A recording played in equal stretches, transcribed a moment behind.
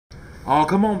Oh,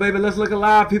 come on, baby. Let's look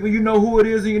alive, people. You know who it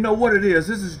is and you know what it is.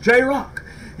 This is J-Rocc.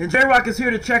 And J-Rocc is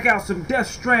here to check out some Death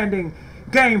Stranding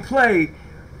gameplay.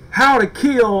 How to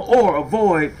kill or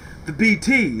avoid the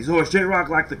BTs. Or as J-Rocc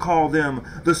like to call them,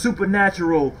 the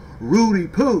supernatural Rudy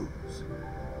Poos.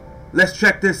 Let's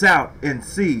check this out and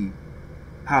see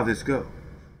how this goes.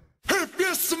 If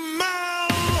you smell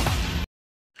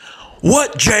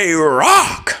what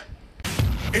J-Rocc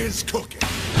is cooking.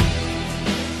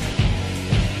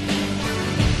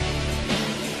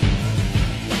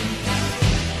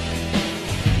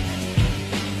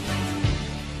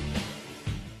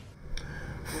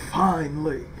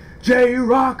 Finally,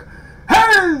 J-Rocc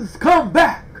has come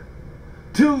back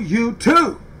to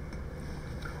YouTube.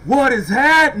 What is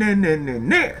happening in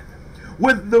there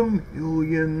with the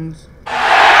millions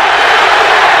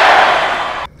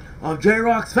of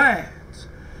J-Rocc's fans?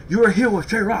 You are here with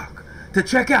J-Rocc to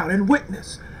check out and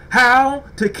witness how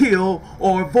to kill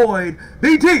or avoid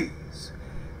BTs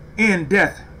in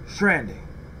Death Stranding.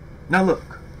 Now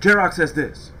look, J-Rocc says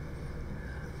this.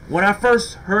 When I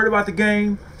first heard about the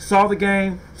game, saw the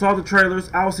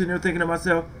trailers, I was sitting there thinking to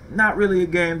myself, not really a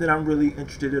game that I'm really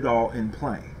interested at all in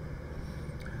playing.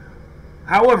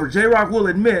 However, J-Rocc will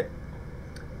admit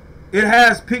it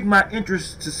has piqued my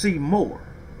interest to see more.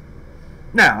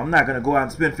 Now, I'm not going to go out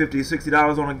and spend $50 or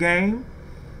 $60 on a game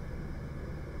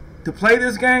to play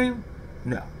this game.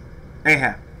 No, ain't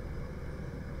happening.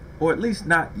 Or at least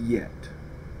not yet.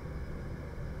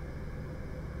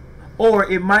 Or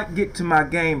it might get to my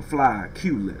GameFly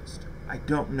queue list. I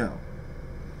don't know.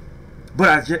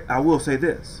 But I will say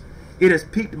this. It has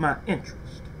piqued my interest.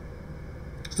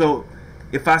 So,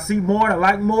 if I see more and I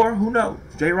like more, who knows?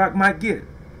 J-Rocc might get it.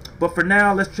 But for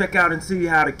now, let's check out and see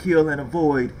how to kill and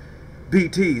avoid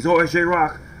BTs. Or as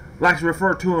J-Rocc likes to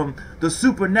refer to them, the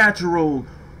supernatural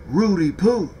Rudy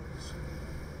Poos.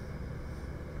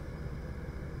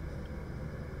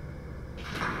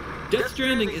 Death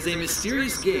Stranding is a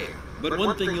mysterious game, but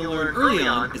one thing you'll learn early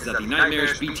on is that the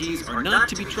nightmarish BTs are not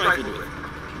to be trifled with.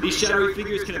 These shadowy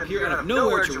figures can appear out of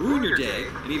nowhere to ruin your day,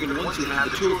 and even once you have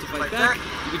the tools to fight back,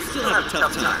 you can still have a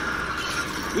tough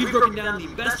time. We've broken down the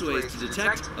best ways to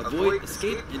detect, avoid,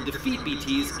 escape, and defeat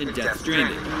BTs in Death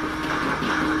Stranding.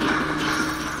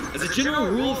 As a general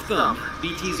rule of thumb,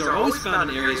 BTs are always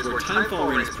found in areas where timefall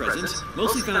rain is present,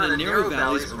 mostly found in narrow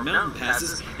valleys or mountain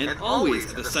passes, and always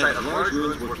at the site of large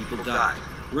ruins where people die.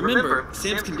 Remember,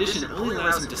 Sam's condition only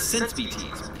allows him to sense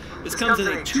BTs. This comes in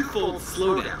a twofold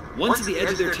slowdown. Once at the edge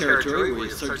of their territory, where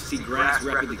you start to see grass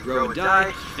rapidly grow and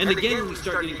die, and again when you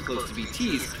start getting close to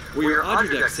BTs, where your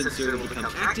J-Rocc sensor will become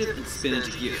active and spin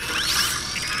into gear.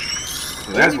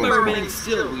 Only by remaining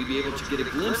still will you be able to get a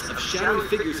glimpse of shadowy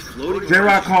figures floating around.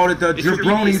 J-Rocc called it the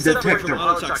jabroni detector. From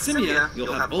autotoxemia,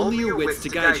 you'll have only your wits to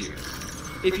guide you.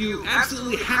 If you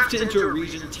absolutely have to enter a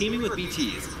region teeming with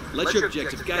BTs, let your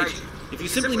objective guide you. If you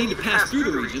simply need to pass through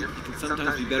the region, it can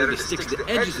sometimes be better to stick to the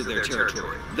edges of their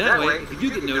territory. That way, if you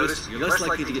do get noticed, you're less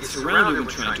likely to get surrounded when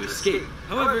trying to escape.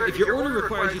 However, if your order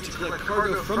requires you to collect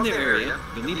cargo from their area,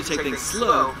 you'll need to take things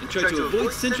slow and try to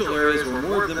avoid central areas where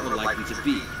more of them are likely to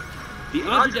be. The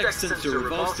J-Rocc sensor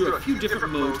revolves through a few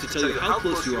different modes to tell you how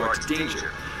close you are to danger.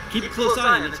 Keep a close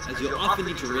eye on it, as you'll often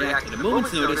need to react at a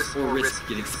moment's notice or risk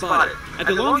getting spotted. At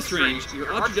the longest range, your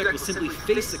J-Rocc will simply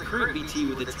face the current BT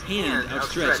with its hand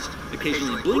outstretched,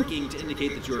 occasionally blinking to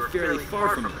indicate that you are fairly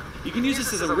far from it. You can use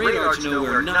this as a radar to know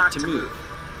where not to move.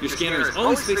 Your scanner is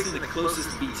always facing the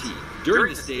closest BT. During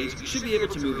this stage, you should be able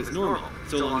to move as normal,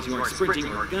 so long as you aren't sprinting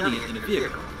or gunning it in a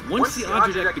vehicle. Once the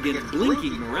J-Rocc begins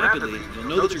blinking more rapidly, you'll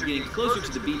know that you're getting closer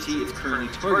to the BT it's currently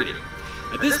targeting.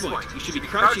 At this point, you should be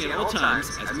crouching at all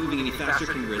times, as moving any faster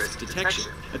can risk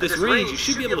detection. At this range, you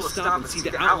should be able to stop and see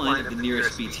the outline of the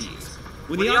nearest BTs.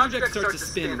 When the J-Rocc starts to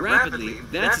spin rapidly,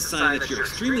 that's a sign that you're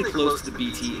extremely close to the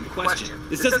BT in question.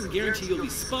 This doesn't guarantee you'll be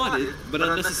spotted, but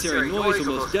unnecessary noise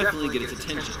will most definitely get its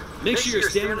attention. Make sure your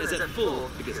stamina is at full,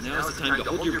 because now is the time to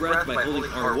hold your breath by holding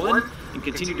R1 and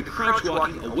continue to crouch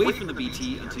walking away from the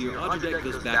BT until your J-Rocc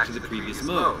goes back to the previous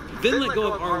mode. Then let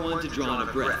go of R1 to draw in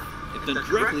a breath. If done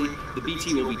correctly, the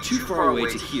BT will be too far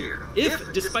away to hear.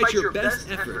 If, despite your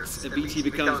best efforts, a BT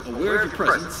becomes aware of your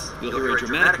presence, you'll hear a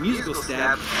dramatic musical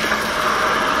stab.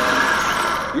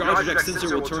 Your J-Rocc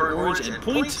sensor will turn orange and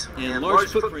point, and large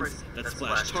footprints that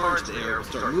splash tar into the air will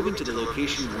start moving to the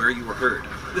location where you were heard.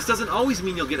 This doesn't always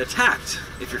mean you'll get attacked.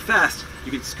 If you're fast,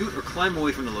 you can scoot or climb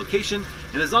away from the location,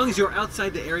 and as long as you're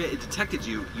outside the area it detected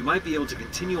you, you might be able to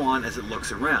continue on as it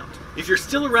looks around. If you're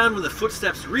still around when the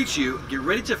footsteps reach you, get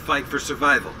ready to fight for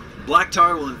survival. Black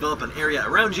tar will envelop an area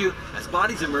around you as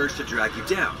bodies emerge to drag you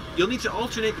down. You'll need to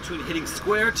alternate between hitting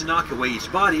square to knock away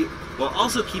each body, while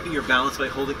also keeping your balance by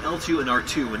holding L2 and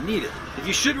R2 when needed. If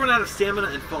you should run out of stamina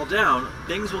and fall down,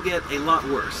 things will get a lot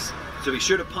worse. So be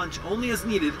sure to punch only as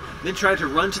needed, then try to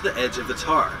run to the edge of the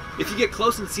tar. If you get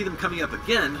close and see them coming up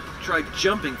again, try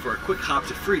jumping for a quick hop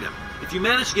to freedom. If you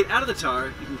manage to get out of the tar,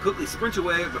 you can quickly sprint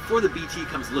away before the BT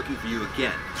comes looking for you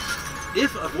again.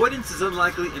 If avoidance is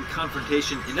unlikely and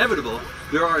confrontation inevitable,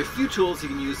 there are a few tools you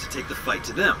can use to take the fight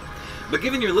to them. But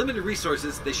given your limited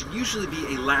resources, they should usually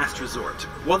be a last resort.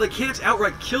 While they can't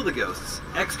outright kill the ghosts,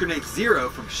 X-Grenade 0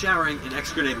 from showering and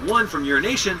X-Grenade 1 from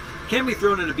urination can be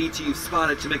thrown at a BT you've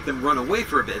spotted to make them run away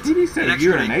for a bit. Did he say and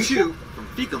X-Grenade urination? 2 from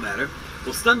fecal matter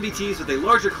will stun BTs with a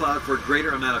larger cloud for a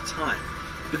greater amount of time.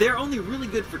 But they are only really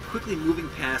good for quickly moving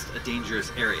past a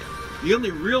dangerous area. The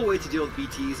only real way to deal with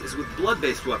BTs is with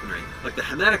blood-based weaponry, like the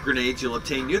hematic grenades you'll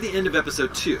obtain near the end of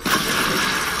episode 2.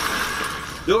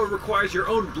 Though it requires your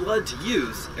own blood to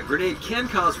use, a grenade can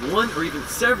cause one or even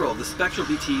several of the spectral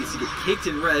BTs to get caked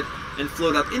in red and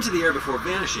float up into the air before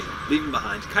vanishing, leaving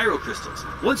behind Chiral crystals.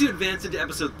 Once you advance into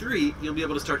episode 3, you'll be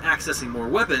able to start accessing more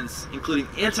weapons, including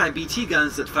anti-BT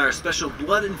guns that fire special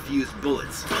blood-infused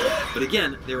bullets. But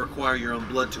again, they require your own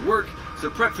blood to work, so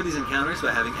prep for these encounters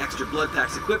by having extra blood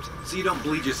packs equipped so you don't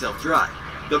bleed yourself dry.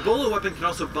 The bolo weapon can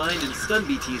also bind and stun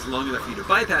BTs long enough for you to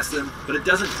bypass them, but it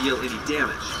doesn't deal any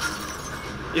damage.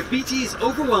 If BTs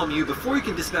overwhelm you before you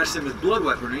can dispatch them with blood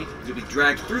weaponry, you'll be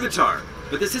dragged through the tar.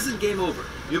 But this isn't game over.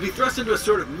 You'll be thrust into a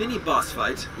sort of mini boss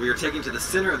fight, where you're taken to the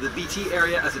center of the BT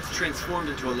area as it's transformed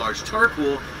into a large tar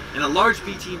pool, and a large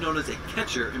BT known as a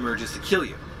catcher emerges to kill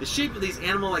you. The shape of these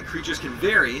animal-like creatures can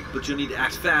vary, but you'll need to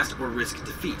act fast or risk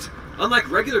defeat. Unlike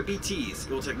regular BTs,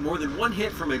 it will take more than one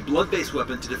hit from a blood-based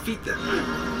weapon to defeat them.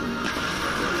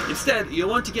 Instead, you'll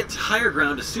want to get to higher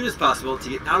ground as soon as possible to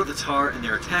get out of the tar and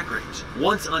their attack range.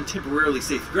 Once on temporarily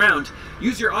safe ground,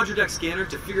 use your Audiodeck scanner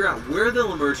to figure out where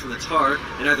they'll emerge from the tar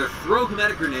and either throw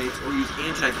hematic grenades or use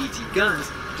anti-BT guns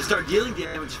to start dealing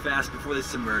damage fast before they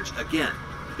submerge again.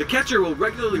 The catcher will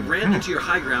regularly ram into your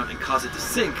high ground and cause it to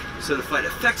sink, so to fight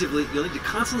effectively, you'll need to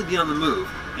constantly be on the move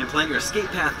and plan your escape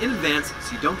path in advance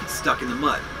so you don't get stuck in the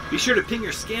mud. Be sure to ping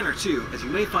your scanner too, as you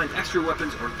may find extra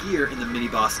weapons or gear in the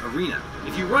mini-boss arena.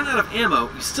 If you run out of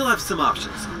ammo, you still have some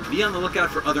options. Be on the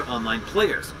lookout for other online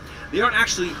players. They aren't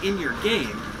actually in your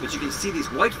game, but you can see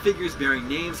these white figures bearing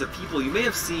names of people you may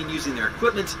have seen using their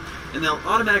equipment, and they'll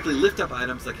automatically lift up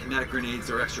items like hematic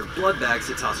grenades or extra blood bags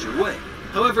to toss your way.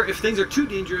 However, if things are too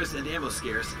dangerous and ammo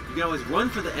scarce, you can always run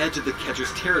for the edge of the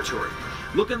catcher's territory.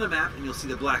 Look on the map and you'll see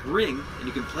the black ring, and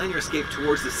you can plan your escape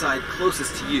towards the side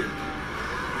closest to you.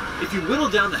 If you whittle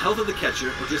down the health of the catcher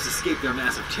or just escape their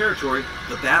massive territory,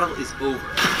 the battle is over.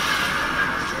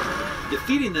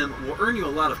 Defeating them will earn you a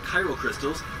lot of chiral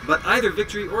crystals, but either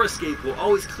victory or escape will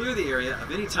always clear the area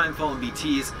of any time-fallen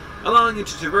BTs, allowing you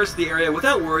to traverse the area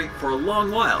without worry for a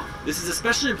long while. This is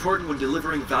especially important when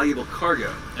delivering valuable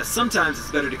cargo, as sometimes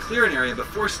it's better to clear an area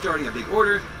before starting a big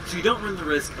order, so you don't run the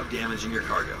risk of damaging your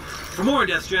cargo. For more on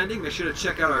Death Stranding, make sure to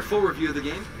check out our full review of the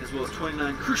game, as well as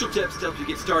 29 crucial tips to help you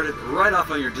get started right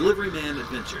off on your delivery man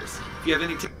adventures. If you have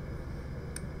any tips...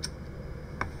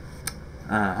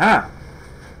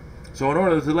 So in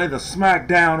order to lay the smack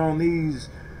down on these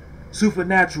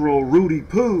supernatural Rudy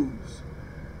Poos,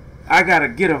 I gotta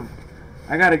get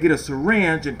a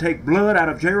syringe and take blood out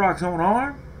of J-Rocc's own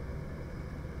arm?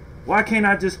 Why can't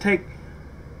I just take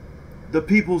the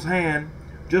people's hand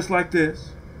just like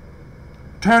this,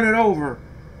 turn it over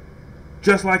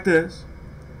just like this,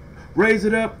 raise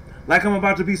it up like I'm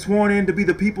about to be sworn in to be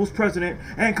the people's president,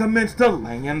 and commence to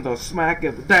laying the smack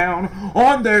down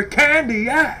on their candy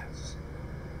ass?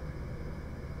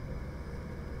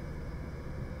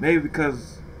 Maybe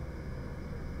because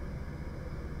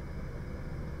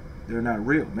they're not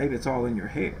real. Maybe it's all in your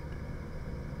head.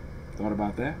 Thought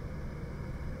about that?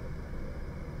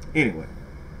 Anyway,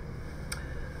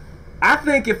 I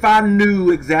think if I knew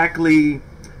exactly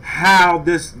how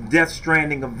this Death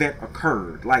Stranding event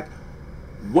occurred, like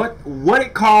what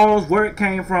it caused, where it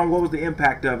came from, what was the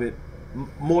impact of it,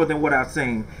 more than what I've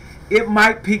seen, it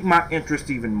might pique my interest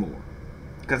even more.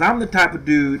 Because I'm the type of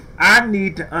dude, I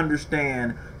need to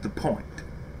understand the point.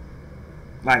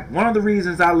 Like, one of the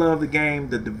reasons I love the game,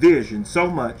 The Division, so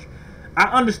much, I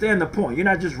understand the point. You're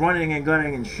not just running and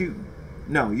gunning and shooting.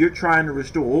 No, you're trying to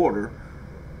restore order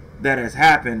that has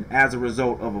happened as a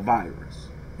result of a virus.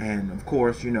 And, of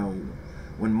course, you know,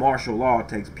 when martial law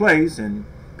takes place and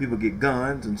people get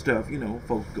guns and stuff, you know,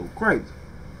 folks go crazy.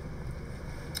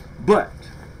 But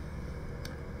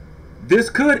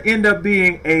this could end up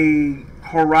being a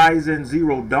Horizon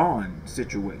Zero Dawn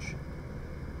situation.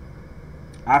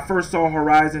 I first saw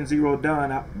Horizon Zero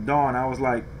Dawn, I was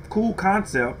like, cool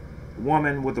concept.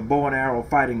 Woman with a bow and arrow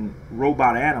fighting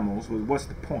robot animals. What's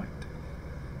the point?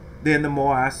 Then the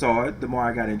more I saw it, the more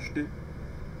I got interested.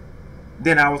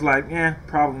 Then I was like,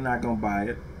 probably not going to buy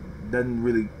it. Doesn't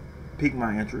really pique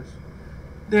my interest.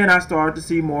 Then I started to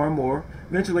see more and more.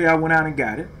 Eventually I went out and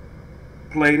got it.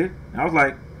 Played it. I was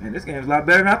like, man, this game's a lot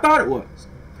better than I thought it was.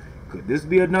 Could this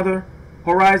be another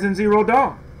Horizon Zero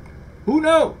Dawn? Who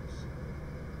knows?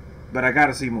 But I got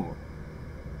to see more.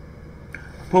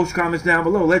 Post comments down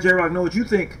below. Let J-Rocc know what you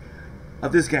think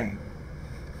of this game.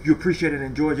 If you appreciate and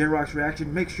enjoy J-Rocc's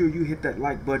reaction, make sure you hit that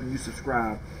like button, you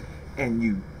subscribe, and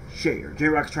you share.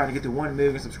 J-Rocc's trying to get to 1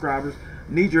 million subscribers.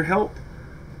 Need your help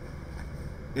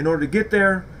in order to get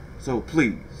there. So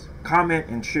please, comment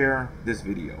and share this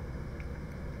video.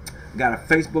 Got a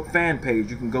Facebook fan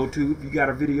page you can go to if you got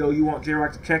a video you want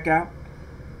J-Rocc to check out.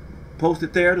 Post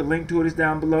it there. The link to it is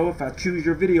down below. If I choose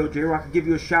your video, J-Rocc will give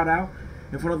you a shout out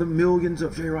in front of the millions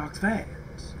of J-Rocc's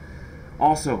fans.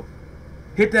 Also,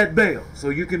 hit that bell so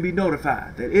you can be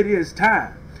notified that it is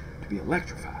time to be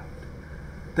electrified.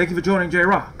 Thank you for joining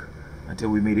J-Rocc. Until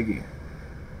we meet again.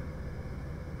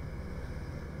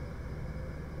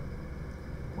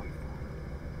 Wait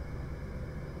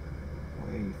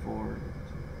for it.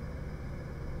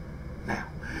 Now,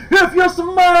 if you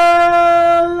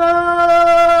smile,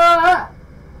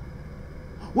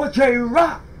 what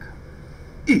J-Rocc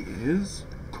is